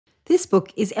This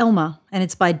book is Elmer, and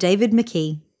it's by David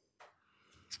McKee.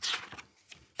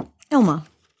 Elmer.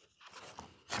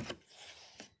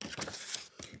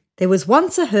 There was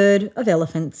once a herd of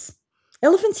elephants.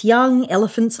 Elephants young,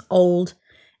 elephants old,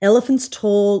 elephants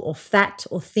tall or fat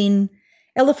or thin,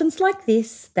 elephants like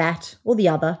this, that, or the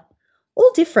other,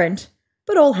 all different,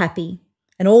 but all happy,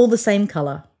 and all the same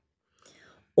colour.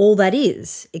 All that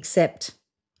is, except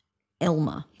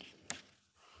Elmer.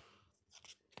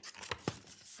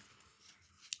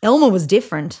 Elmer was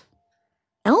different.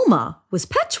 Elmer was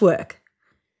patchwork.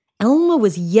 Elmer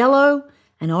was yellow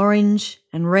and orange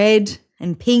and red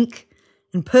and pink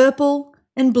and purple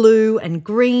and blue and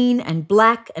green and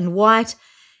black and white.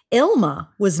 Elmer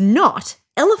was not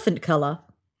elephant colour.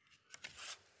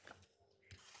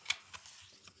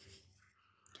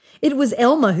 It was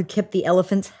Elmer who kept the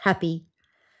elephants happy.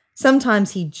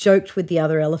 Sometimes he joked with the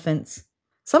other elephants.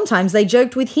 Sometimes they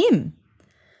joked with him.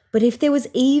 But if there was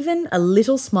even a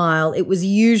little smile, it was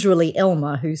usually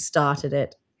Elmer who started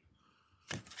it.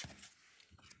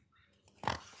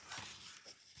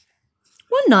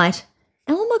 One night,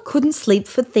 Elmer couldn't sleep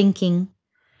for thinking,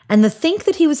 and the think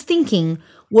that he was thinking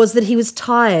was that he was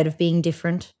tired of being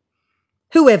different.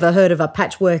 Who ever heard of a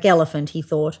patchwork elephant, he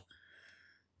thought.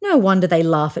 No wonder they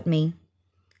laugh at me.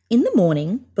 In the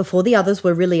morning, before the others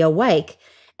were really awake,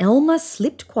 Elmer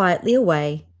slipped quietly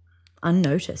away,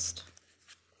 unnoticed.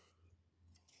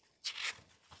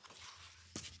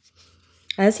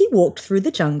 As he walked through the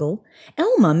jungle,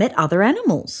 Elmer met other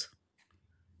animals.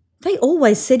 They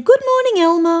always said, "Good morning,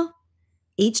 Elmer."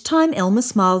 Each time Elmer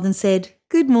smiled and said,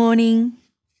 "Good morning."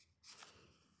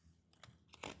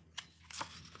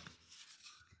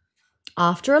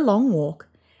 After a long walk,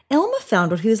 Elmer found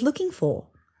what he was looking for,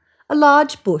 a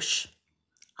large bush.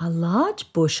 A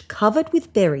large bush covered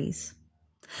with berries.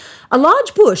 A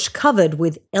large bush covered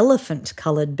with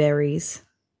elephant-coloured berries.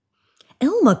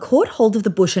 Elmer caught hold of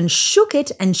the bush and shook it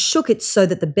so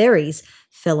that the berries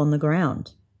fell on the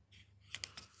ground.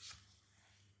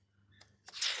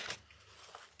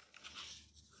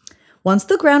 Once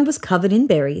the ground was covered in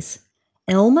berries,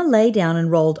 Elmer lay down and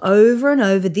rolled over and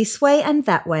over this way and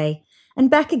that way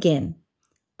and back again.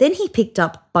 Then he picked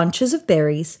up bunches of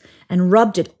berries and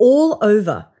rubbed it all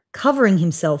over, covering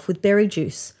himself with berry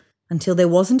juice until there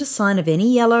wasn't a sign of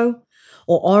any yellow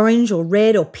or orange or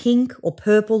red or pink or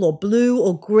purple or blue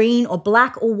or green or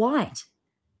black or white.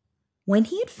 When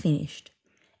he had finished,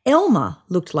 Elmer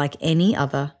looked like any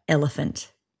other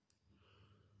elephant.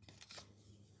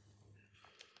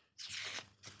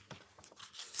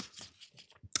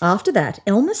 After that,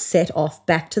 Elmer set off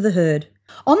back to the herd.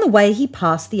 On the way, he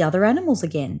passed the other animals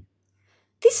again.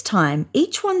 This time,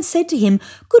 each one said to him,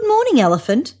 "Good morning,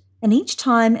 elephant," and each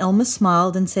time Elmer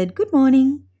smiled and said, "Good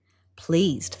morning,"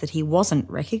 pleased that he wasn't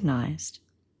recognised.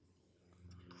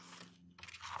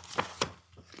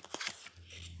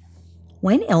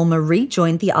 When Elmer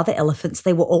rejoined the other elephants,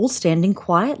 they were all standing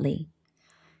quietly.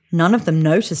 None of them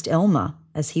noticed Elmer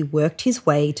as he worked his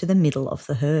way to the middle of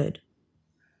the herd.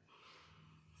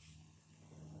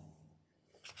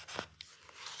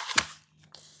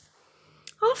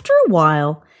 After a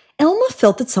while, Elmer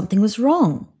felt that something was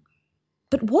wrong.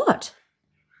 But what?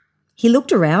 He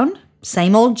looked around.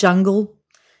 Same old jungle,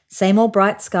 same old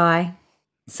bright sky,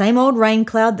 same old rain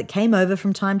cloud that came over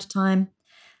from time to time,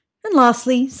 and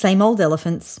lastly, same old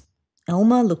elephants.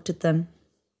 Elmer looked at them.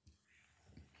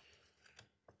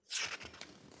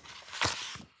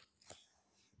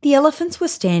 The elephants were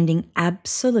standing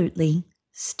absolutely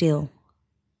still.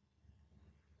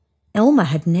 Elmer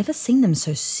had never seen them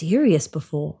so serious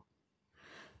before.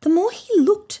 The more he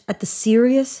looked at the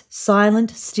serious,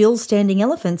 silent, still-standing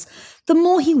elephants, the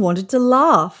more he wanted to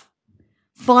laugh.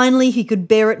 Finally, he could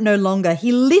bear it no longer.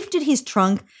 He lifted his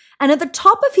trunk and at the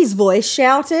top of his voice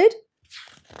shouted,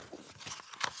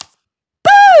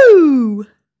 "Boo!"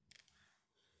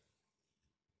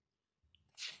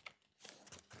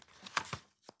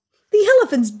 The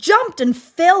elephants jumped and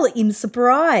fell in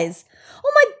surprise.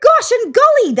 "Oh my gosh and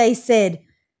golly," they said.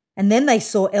 And then they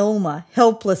saw Elmer,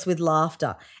 helpless with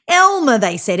laughter. "Elmer,"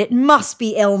 they said, "it must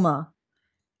be Elmer."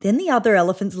 Then the other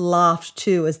elephants laughed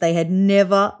too, as they had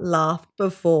never laughed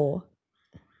before.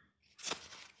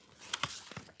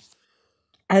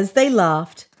 As they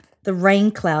laughed, the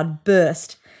rain cloud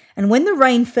burst, and when the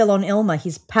rain fell on Elmer,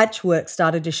 his patchwork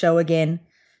started to show again.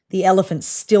 The elephants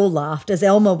still laughed as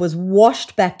Elmer was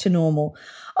washed back to normal.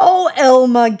 "Oh,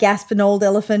 Elmer," gasped an old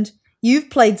elephant, "you've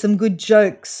played some good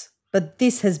jokes, but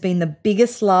this has been the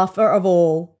biggest laugher of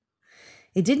all."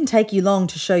 "It didn't take you long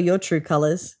to show your true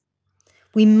colours."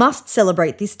 "We must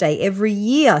celebrate this day every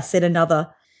year," said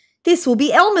another. "This will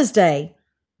be Elmer's Day."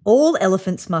 All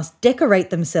elephants must decorate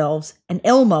themselves, and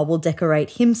Elmer will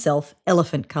decorate himself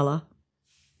elephant colour.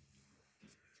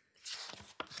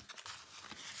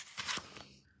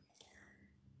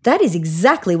 That is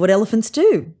exactly what elephants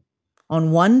do.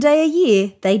 On one day a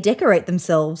year, they decorate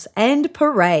themselves and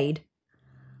parade.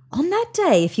 On that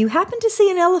day, if you happen to see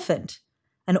an elephant,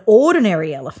 an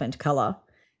ordinary elephant colour,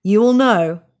 you will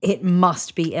know it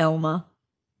must be Elmer.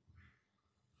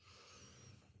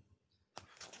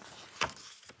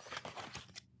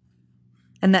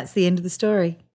 And that's the end of the story.